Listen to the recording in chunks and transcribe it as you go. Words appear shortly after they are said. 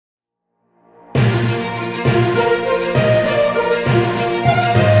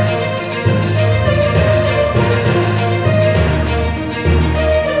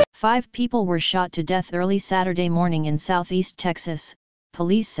5 people were shot to death early Saturday morning in southeast Texas,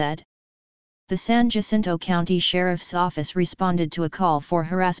 police said. The San Jacinto County Sheriff's Office responded to a call for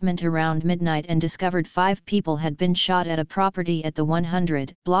harassment around midnight and discovered 5 people had been shot at a property at the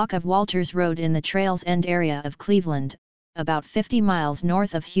 100 block of Walters Road in the Trails End area of Cleveland, about 50 miles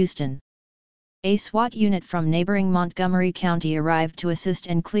north of Houston. A SWAT unit from neighboring Montgomery County arrived to assist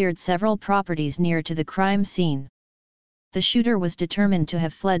and cleared several properties near to the crime scene. The shooter was determined to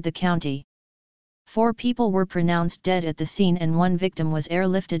have fled the county. 4 people were pronounced dead at the scene and 1 victim was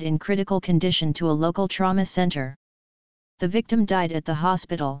airlifted in critical condition to a local trauma center. The victim died at the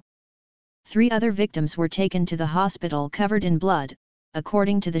hospital. 3 other victims were taken to the hospital covered in blood,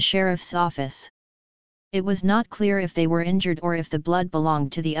 according to the sheriff's office. It was not clear if they were injured or if the blood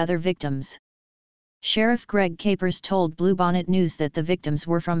belonged to the other victims. Sheriff Greg Capers told Bluebonnet News that the victims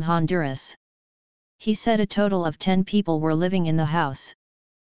were from Honduras. He said a total of 10 people were living in the house.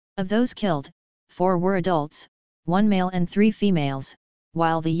 Of those killed, 4 were adults, 1 male and 3 females,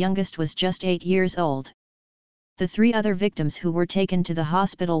 while the youngest was just 8 years old. The 3 other victims who were taken to the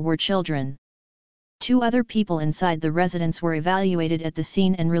hospital were children. 2 other people inside the residence were evaluated at the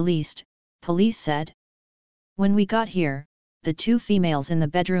scene and released, police said. When we got here, the 2 females in the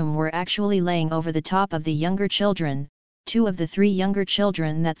bedroom were actually laying over the top of the younger children, 2 of the 3 younger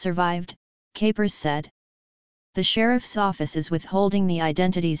children that survived, Capers said. The sheriff's office is withholding the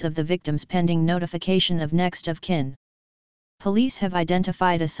identities of the victims pending notification of next of kin. Police have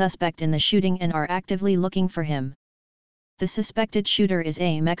identified a suspect in the shooting and are actively looking for him. The suspected shooter is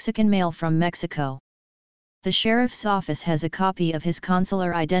a Mexican male from Mexico. The sheriff's office has a copy of his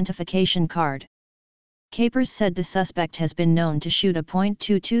consular identification card. Capers said the suspect has been known to shoot a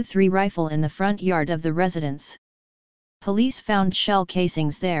 .223 rifle in the front yard of the residence. Police found shell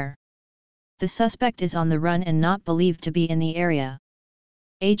casings there. The suspect is on the run and not believed to be in the area.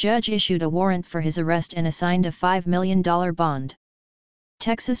 A judge issued a warrant for his arrest and assigned a $5 million bond.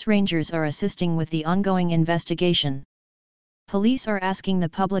 Texas Rangers are assisting with the ongoing investigation. Police are asking the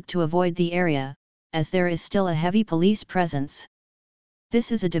public to avoid the area, as there is still a heavy police presence.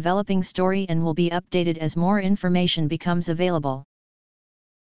 This is a developing story and will be updated as more information becomes available.